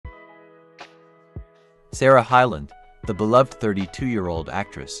Sarah Hyland, the beloved 32-year-old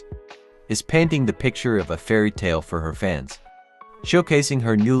actress, is painting the picture of a fairy tale for her fans, showcasing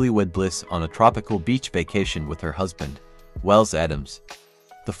her newlywed bliss on a tropical beach vacation with her husband, Wells Adams.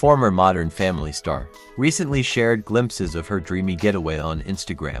 The former Modern Family star recently shared glimpses of her dreamy getaway on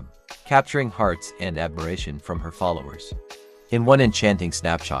Instagram, capturing hearts and admiration from her followers. In one enchanting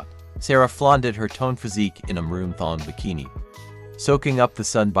snapshot, Sarah flaunted her toned physique in a maroon thong bikini, soaking up the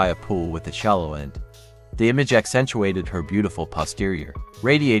sun by a pool with a shallow end. The image accentuated her beautiful posterior,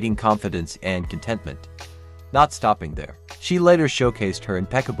 radiating confidence and contentment. Not stopping there, she later showcased her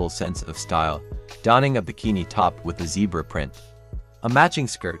impeccable sense of style, donning a bikini top with a zebra print, a matching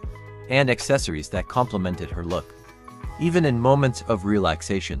skirt, and accessories that complemented her look. Even in moments of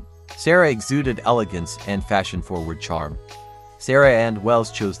relaxation, Sarah exuded elegance and fashion-forward charm. Sarah and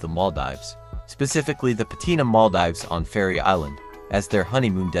Wells chose the Maldives, specifically the Patina Maldives on Fairy Island, as their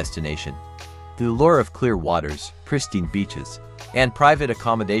honeymoon destination. The allure of clear waters, pristine beaches, and private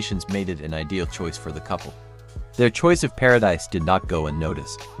accommodations made it an ideal choice for the couple. Their choice of paradise did not go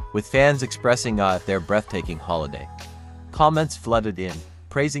unnoticed, with fans expressing awe at their breathtaking holiday. Comments flooded in,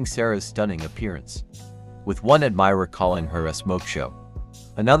 praising Sarah's stunning appearance, with one admirer calling her a smoke show.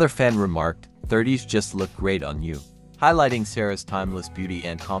 Another fan remarked, "30s just look great on you," highlighting Sarah's timeless beauty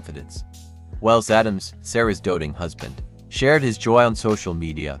and confidence. Wells Adams, Sarah's doting husband, shared his joy on social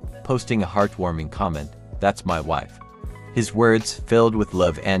media, posting a heartwarming comment, "That's my wife." His words, filled with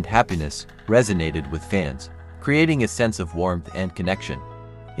love and happiness, resonated with fans, creating a sense of warmth and connection.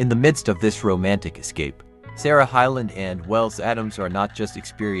 In the midst of this romantic escape, Sarah Hyland and Wells Adams are not just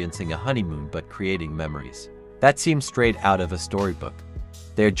experiencing a honeymoon but creating memories that seem straight out of a storybook.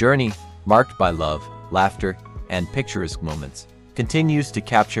 Their journey, marked by love, laughter, and picturesque moments, continues to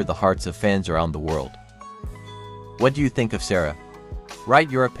capture the hearts of fans around the world. What do you think of Sarah?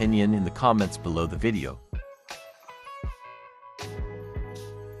 Write your opinion in the comments below the video.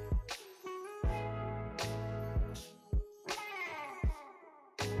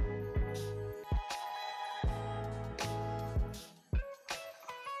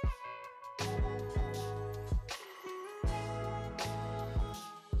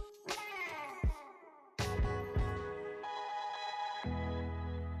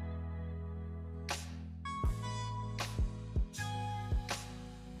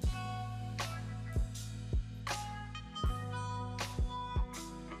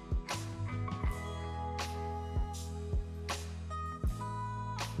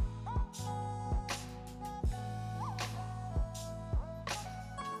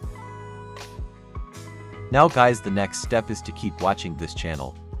 Now guys, the next step is to keep watching this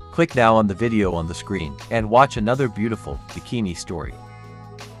channel. Click now on the video on the screen and watch another beautiful bikini story.